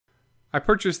I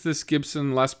purchased this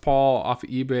Gibson Les Paul off of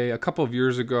eBay a couple of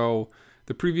years ago.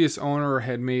 The previous owner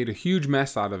had made a huge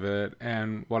mess out of it,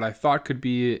 and what I thought could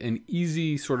be an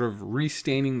easy sort of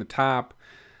restaining the top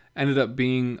ended up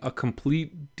being a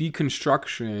complete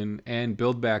deconstruction and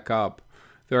build back up.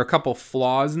 There are a couple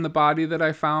flaws in the body that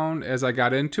I found as I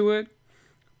got into it,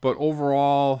 but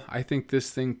overall, I think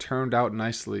this thing turned out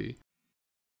nicely.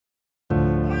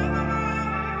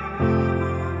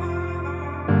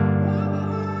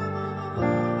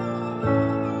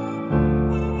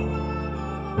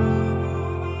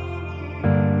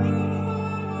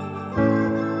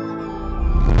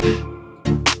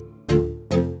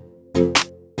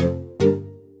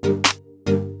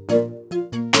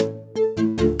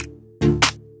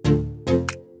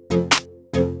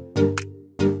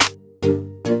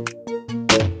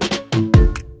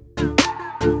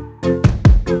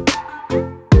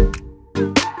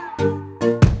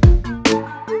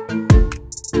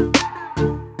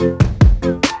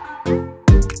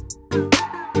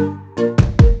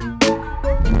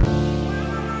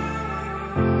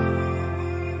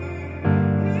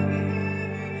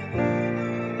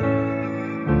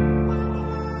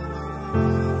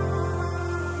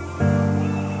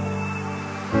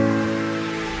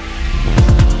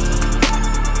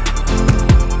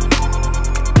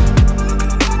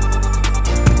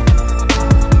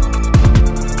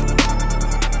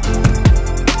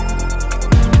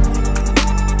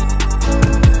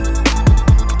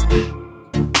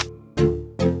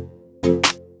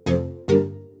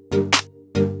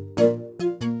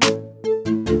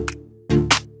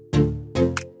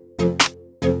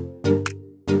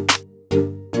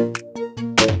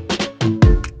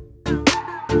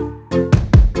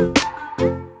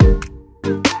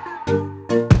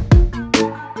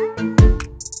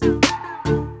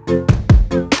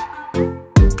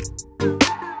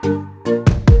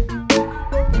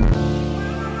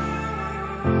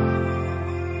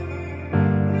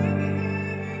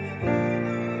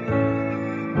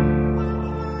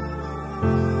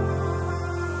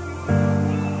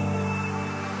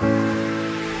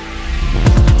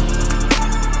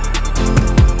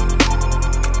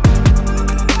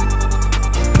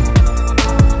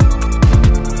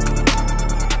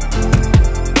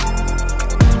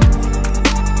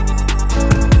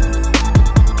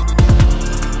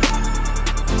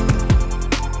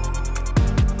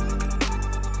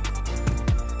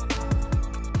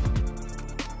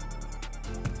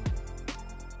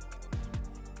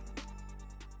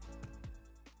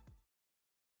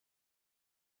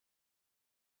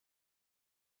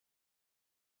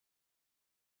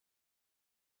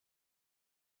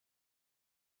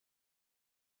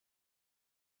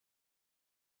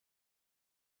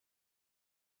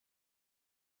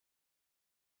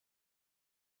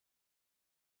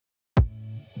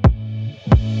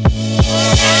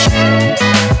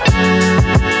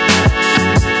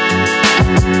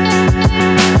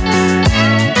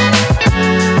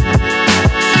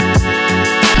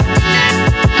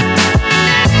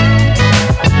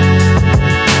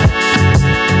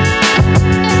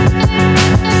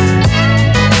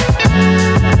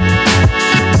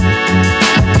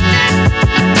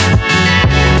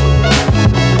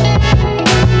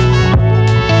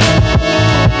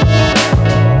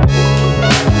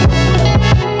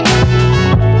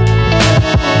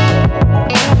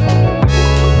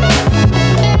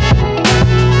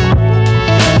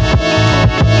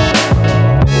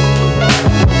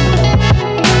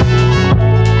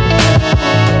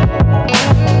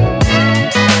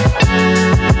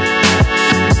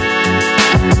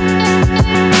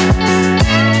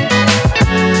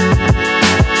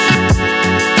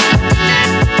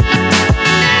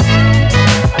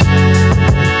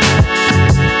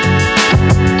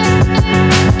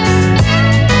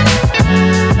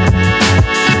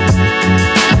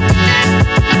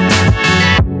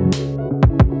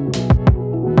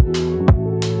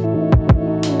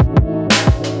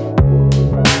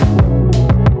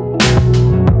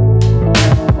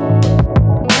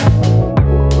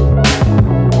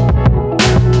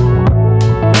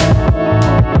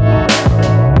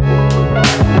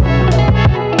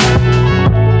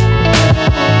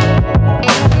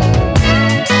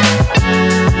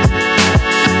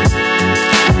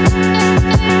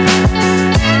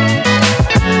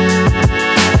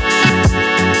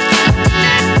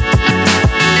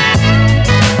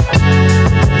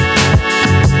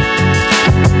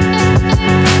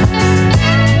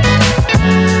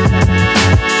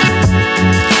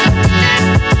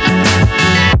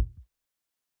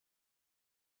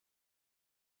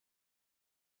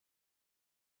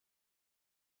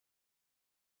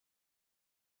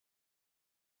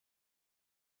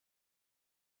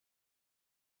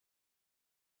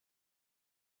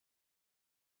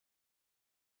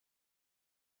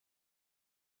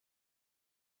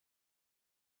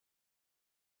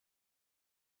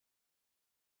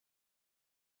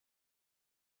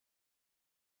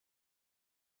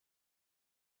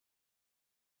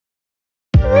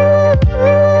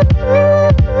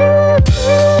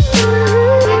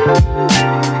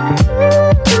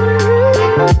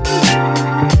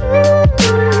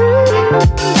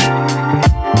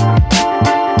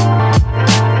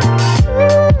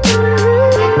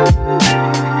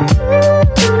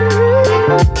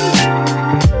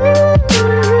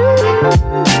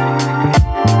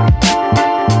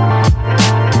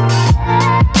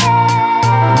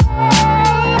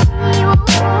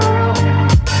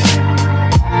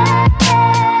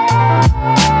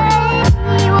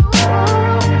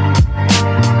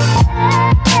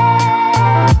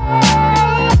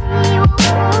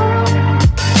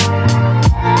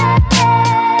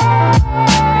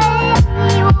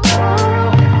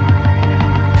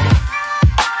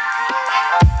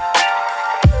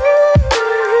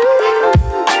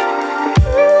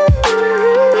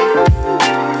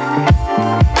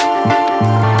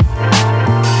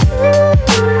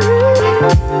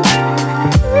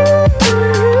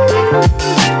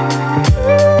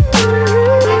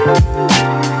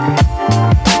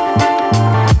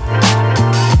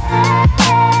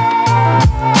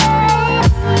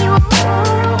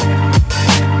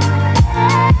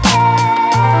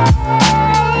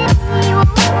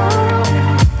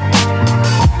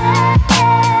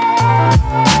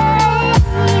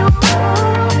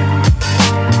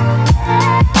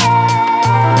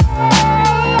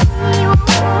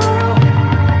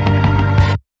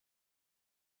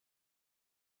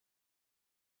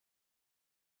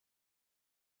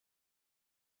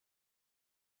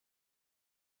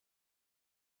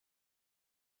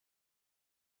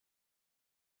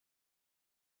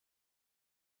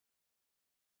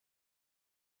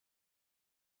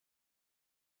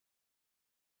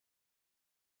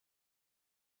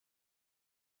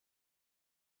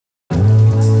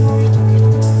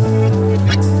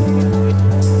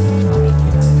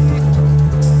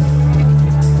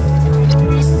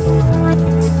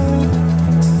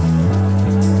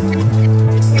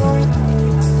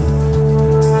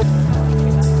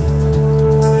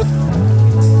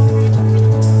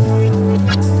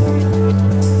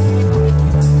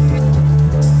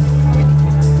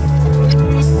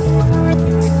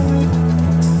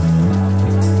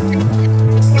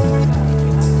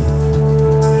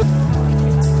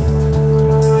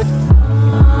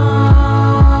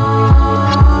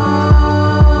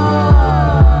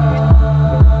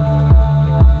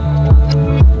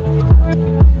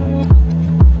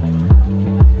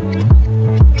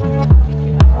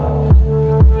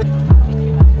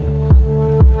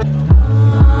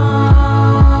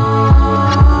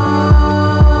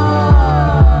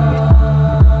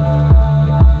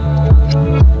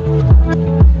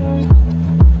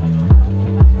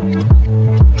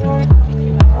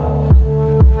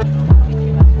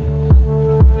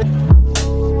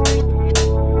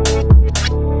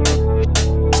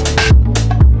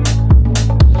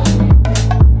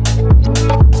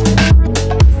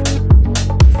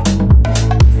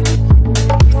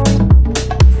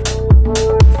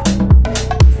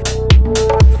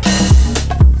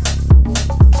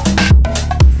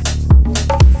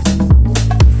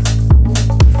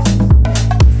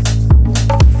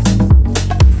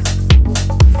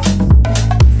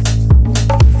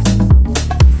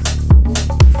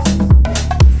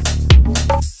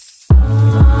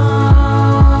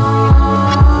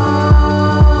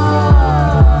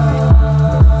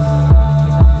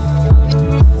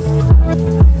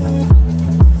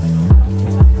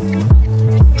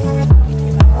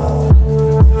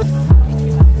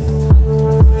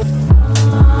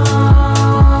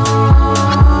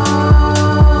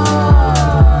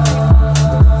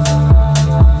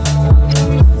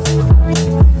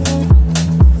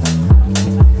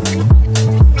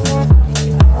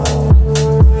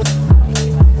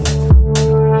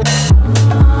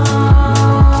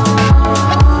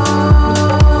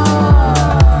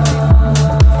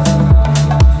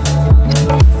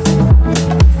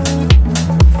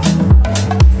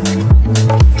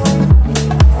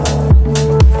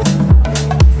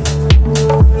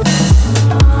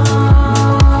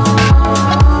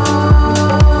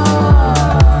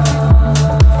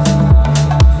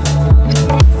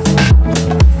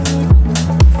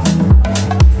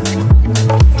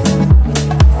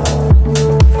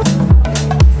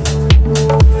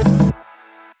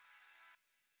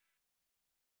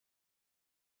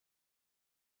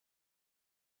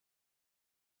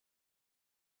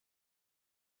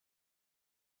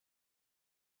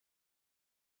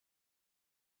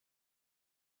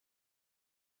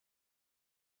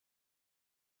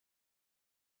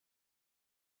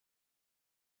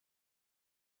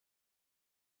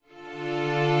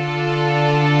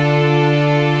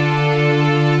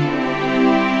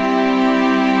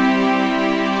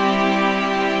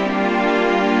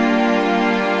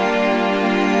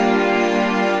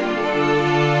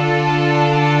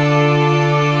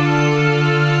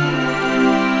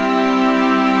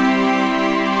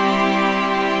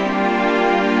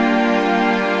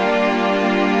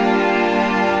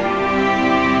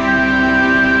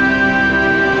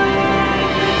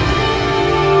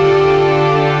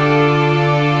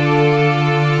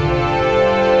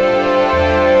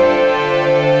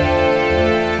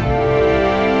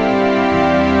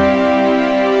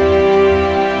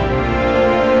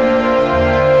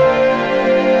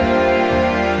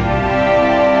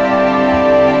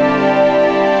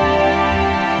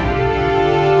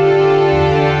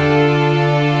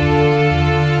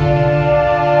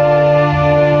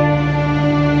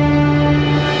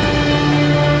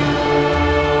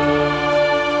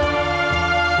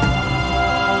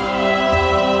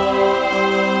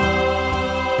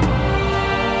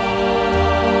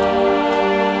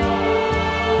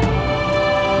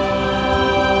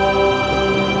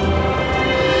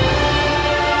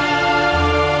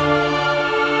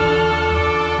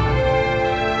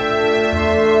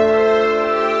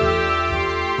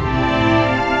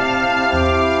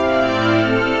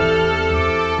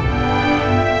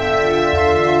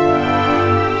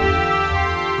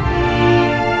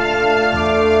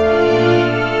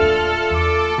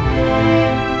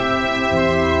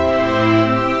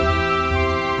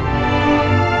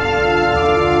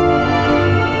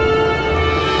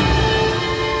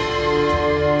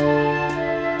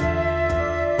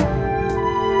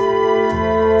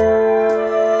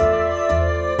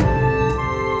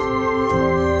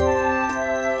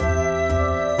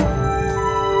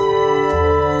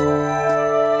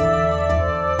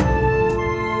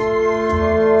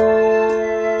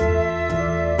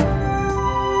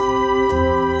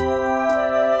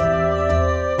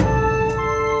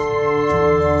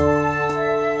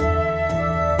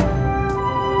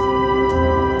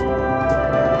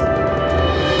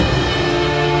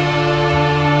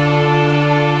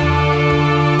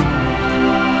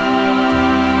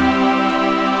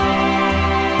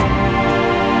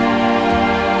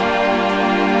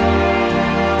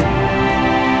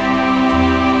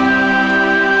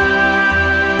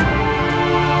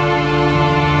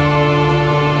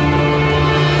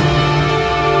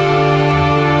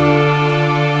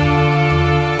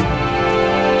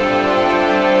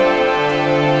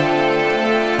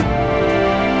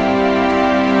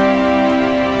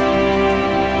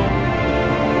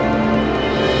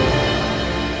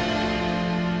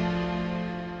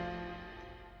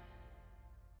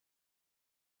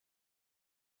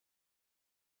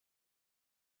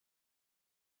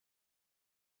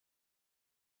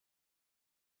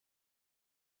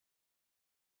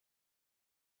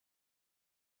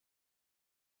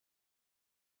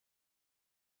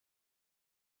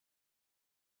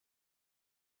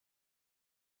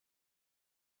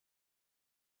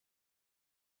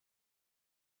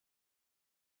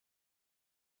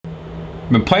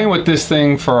 been playing with this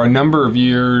thing for a number of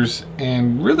years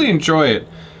and really enjoy it.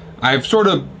 I've sort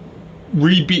of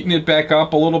re-beaten it back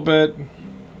up a little bit,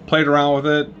 played around with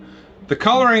it. The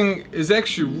coloring is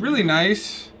actually really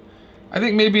nice. I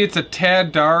think maybe it's a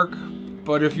tad dark,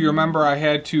 but if you remember, I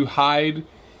had to hide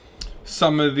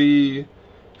some of the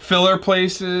filler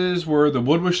places where the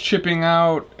wood was chipping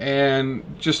out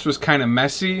and just was kind of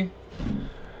messy.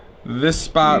 This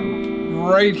spot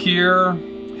right here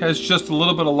has just a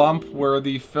little bit of lump where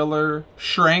the filler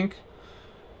shrank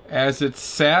as it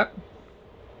sat.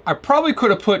 I probably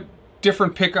could have put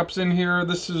different pickups in here.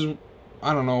 This is,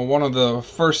 I don't know, one of the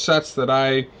first sets that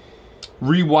I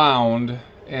rewound,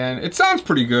 and it sounds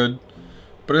pretty good,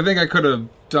 but I think I could have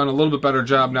done a little bit better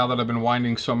job now that I've been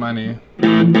winding so many.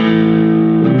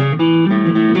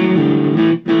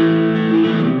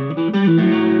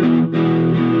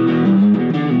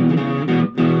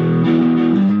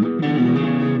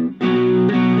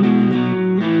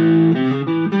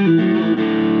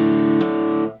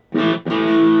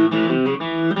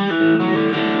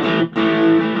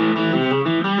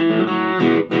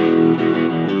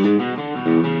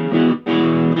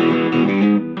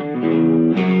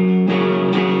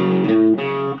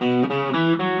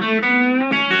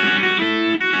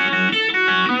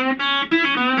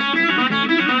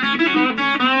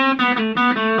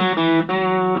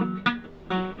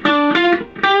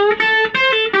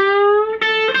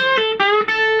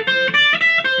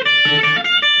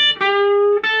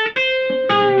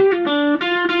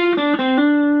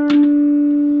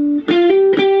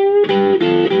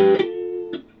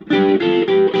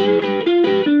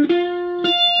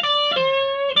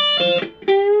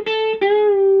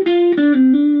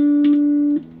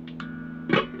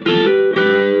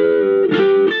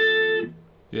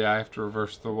 Yeah, I have to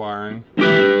reverse the wiring.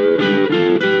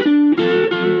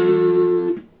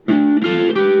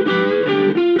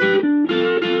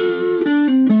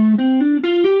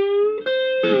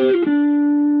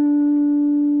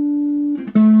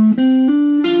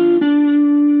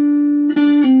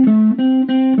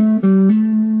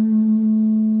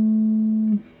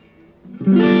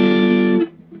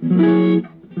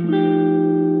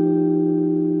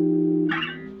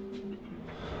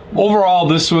 Overall,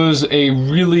 this was a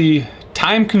really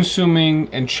time-consuming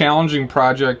and challenging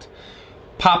project.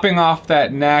 Popping off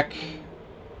that neck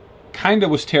kind of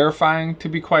was terrifying, to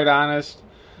be quite honest.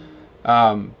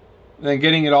 Then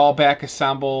getting it all back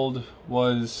assembled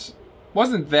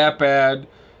wasn't that bad,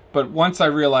 but once I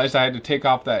realized I had to take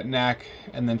off that neck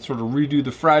and then sort of redo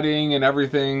the fretting and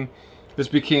everything, this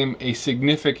became a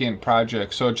significant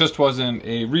project. So it just wasn't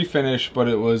a refinish, but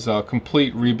it was a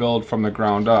complete rebuild from the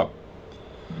ground up.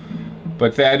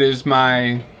 But that is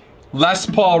my Les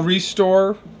Paul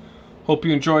restore. Hope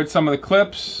you enjoyed some of the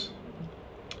clips.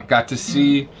 Got to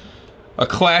see a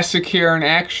classic here in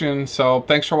action. So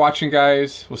thanks for watching,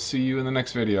 guys. We'll see you in the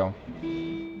next video.